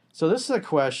So this is a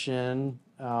question.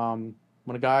 When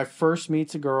a guy first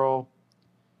meets a girl,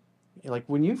 like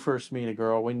when you first meet a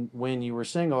girl, when you were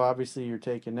single, obviously you're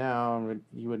taken now, and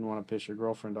you wouldn't want to piss your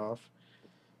girlfriend off.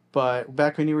 But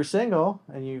back when you were single,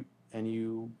 and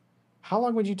you, how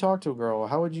long would you talk to a girl?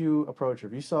 How would you approach her?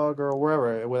 If you saw a girl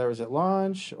wherever, whether it was at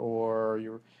lunch or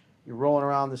you're rolling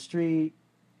around the street,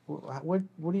 what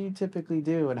do you typically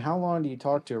do, and how long do you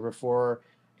talk to her before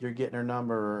you're getting her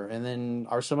number? And then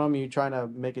are some of you trying to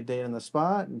make a date on the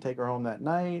spot and take her home that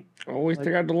night? Always Like-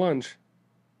 take out to lunch.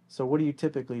 So what do you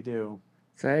typically do?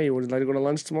 Say, hey, would you like to go to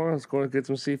lunch tomorrow? Let's go get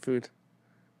some seafood.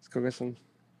 Let's go get some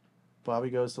Bobby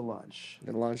goes to lunch.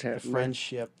 the lunch. The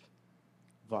friendship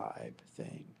vibe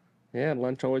thing. Yeah,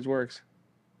 lunch always works.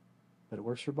 But it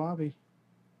works for Bobby.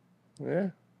 Yeah.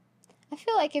 I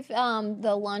feel like if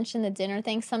the lunch and the dinner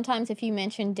thing, sometimes if you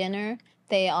mention dinner,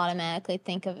 they automatically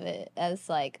think of it as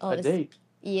like, oh, A date.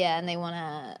 Yeah, and they want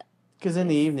to. Because in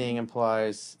the evening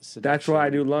implies seduction. That's why I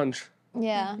do lunch.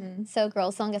 Yeah, so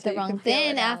girls don't get So the you wrong. can feel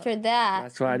Then it out. after that,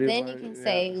 That's why I do then you lunch, can yeah.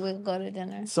 say we'll go to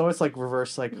dinner. So it's like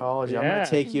reverse psychology. I'm Yeah. going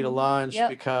to take you to lunch Yep.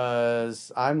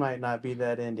 because I might not be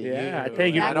that into you. Yeah, I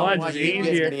take you And to I don't lunch, want it's you easier.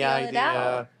 getting the Feel it idea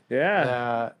out. Yeah.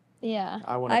 that Yeah,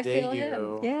 I want I to date feel you.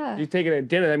 him. Yeah. You take it at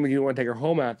dinner, that means you want to take her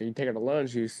home after. You take her to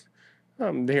lunch,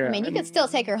 there. I mean you can still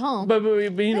take her home. But you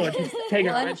know, take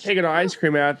her to ice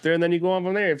cream after, and then you go on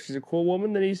from there. If she's a cool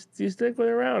woman, then you stick with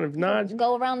her around. If not,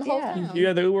 Go around the whole Yeah. town. you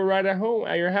have the Uber ride at home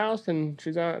at your house, and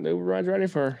she's on the Uber ride's ready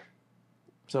for her.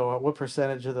 So what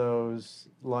percentage of those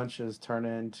lunches turn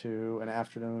into an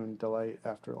afternoon delight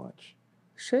after lunch?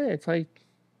 Shit, it's like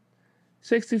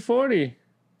 60-40.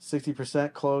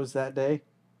 60% close that day?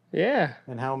 Yeah.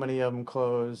 And how many of them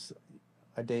close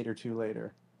a date or two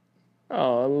later?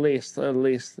 Oh, at least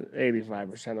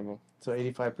 85% of them. So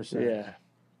 85%. Yeah.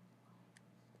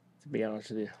 To be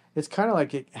honest with you. It's kind of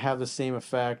like it have the same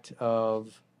effect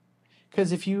of,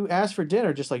 because if you ask for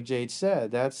dinner, just like Jade said,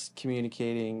 that's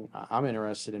communicating, I'm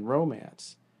interested in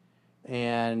romance.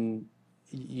 And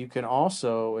you can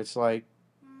also, it's like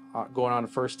going on a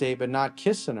first date, but not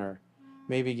kissing her,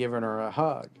 maybe giving her a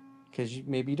hug, because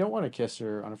maybe you don't want to kiss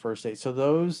her on a first date. So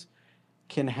those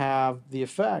can have the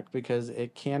effect, because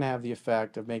it can have the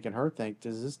effect of making her think,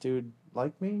 does this dude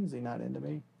like me? Is he not into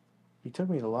me? He took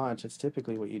me to lunch. It's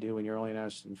typically what you do when you're only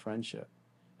interested in friendship.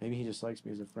 Maybe he just likes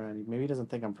me as a friend. Maybe he doesn't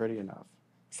think I'm pretty enough.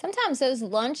 Sometimes those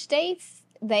lunch dates,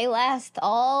 they last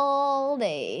all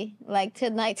day, like to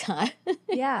nighttime.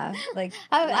 Yeah, like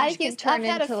I've turn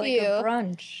had a into few. like a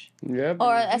brunch. Yep.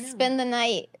 Or spend the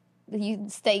night. You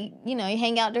stay, you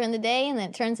hang out during the day, and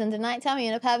then it turns into nighttime. You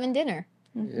end up having dinner.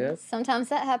 Yep. Sometimes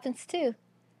that happens too.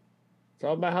 It's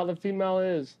all about how the female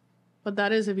is. But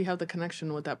that is if you have the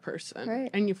connection with that person. Right.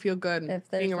 And you feel good If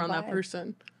there's being the around that vibe.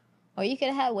 person. Or you could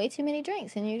have had way too many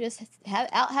drinks, and you're just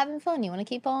out having fun. You want to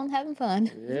keep on having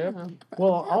fun. Yep.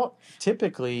 Well,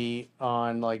 typically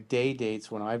on like day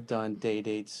dates, when I've done day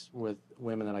dates with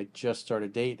women that I just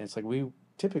started dating, it's like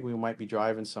we might be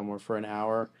driving somewhere for an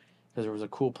hour because there was a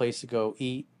cool place to go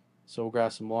eat. So we'll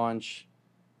grab some lunch,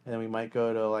 and then we might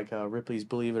go to like a Ripley's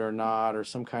Believe It or Not or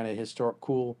some kind of historic,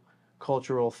 cool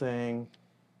cultural thing,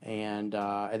 and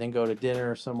then go to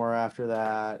dinner somewhere after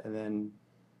that, and then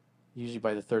usually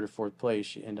by the third or fourth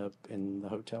place, you end up in the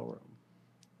hotel room.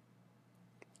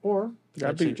 Or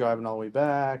actually driving all the way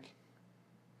back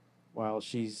while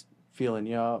she's feeling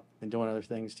you up and doing other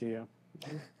things to you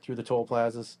through the toll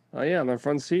plazas. Oh, yeah, on the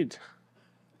front seat.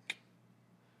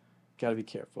 Got to be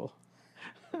careful.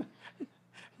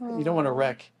 You don't want to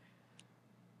wreck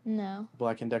No.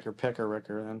 Black & Decker Pecker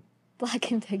Wrecker then. Black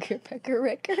and Decker Pecker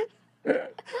Ricker.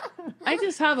 I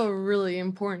just have a really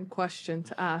important question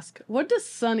to ask. What does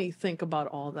Sunny think about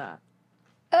all that?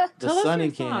 The Tell us Sunny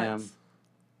your Cam. thoughts.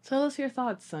 Tell us your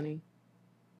thoughts, Sunny.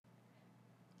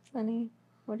 Sunny,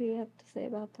 what do you have to say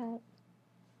about that?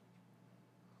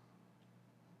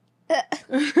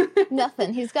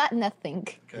 Nothing. He's got nothing.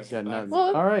 He's got nothing.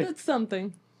 Well, All right. that's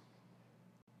something.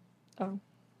 No,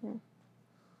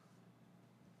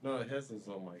 his is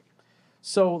on mic.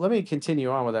 So let me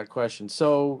continue on with that question.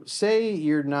 So say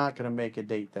you're not going to make a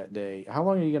date that day. How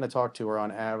long are you going to talk to her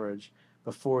on average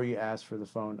before you ask for the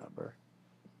phone number?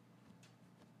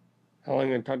 How long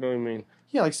you talk to me?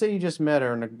 Yeah, like say you just met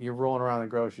her and you're rolling around the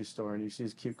grocery store and you see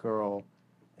this cute girl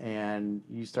and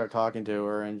you start talking to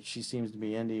her and she seems to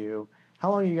be into you. How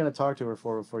long are you going to talk to her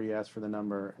for before you ask for the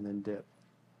number and then dip?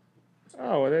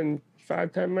 Oh, within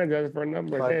 5-10 minutes, ask for a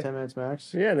number. 5-10 minutes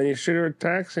max? Yeah, then you shoot her a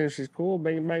text and she's cool,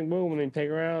 bang, bang, boom, and then you take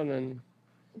her out and then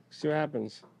see what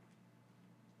happens.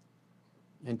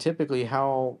 And typically,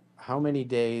 how many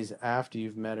days after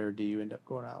you've met her do you end up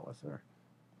going out with her?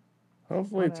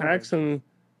 Hopefully On text and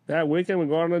that weekend we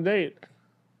go on a date.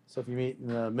 So if you meet in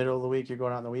the middle of the week, you're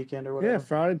going out on the weekend or whatever? Yeah,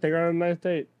 Friday, take her on a nice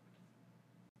date.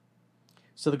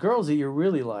 So the girls that you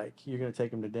really like, you're going to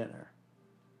take them to dinner.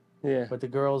 Yeah, But the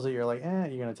girls that you're like, you're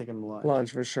going to take them to lunch.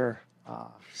 lunch for sure.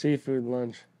 Ah, Seafood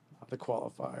lunch. the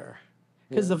qualifier.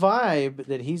 Because the vibe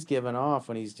that he's giving off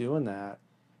when he's doing that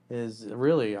is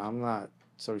really, I'm not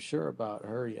so sure about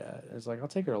her yet. It's like, I'll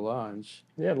take her to lunch.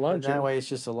 Yeah, And lunch. that way it's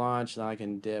just a lunch and I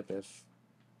can dip if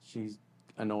she's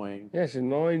annoying. Yeah, she's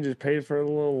annoying. Just paid for a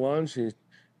little lunch. You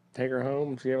take her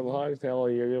home. She have a hug. Tell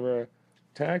her you give her a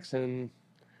text, and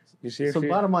you see if So she.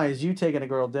 bottom line is you taking a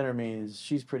girl to dinner means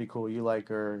she's pretty cool. You like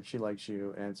her, she likes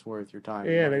you, and it's worth your time.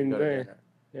 Yeah, to they- go to they- dinner.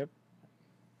 yep.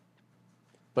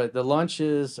 But the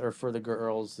lunches are for the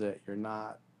girls that you're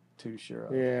not too sure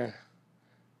of. Yeah.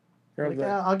 Girl, Like,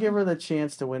 that- I'll give her the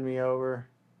chance to win me over,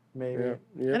 maybe. yeah, I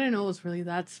yeah. didn't know it was really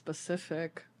that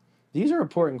specific. These are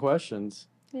important questions.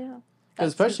 Yeah. Because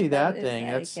especially that is thing,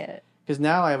 that's etiquette. because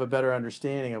now I have a better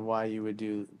understanding of why you would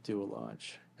do a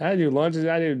lunch. I do lunches.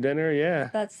 I do dinner. Yeah,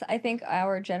 That's, I think,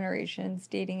 our generation's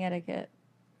dating etiquette.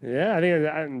 yeah. I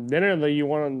think dinner that you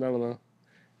want. I don't know.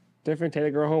 Different. Take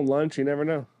a girl home. Lunch. You never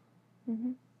know.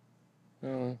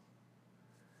 Mhm.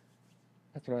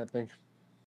 That's what I think.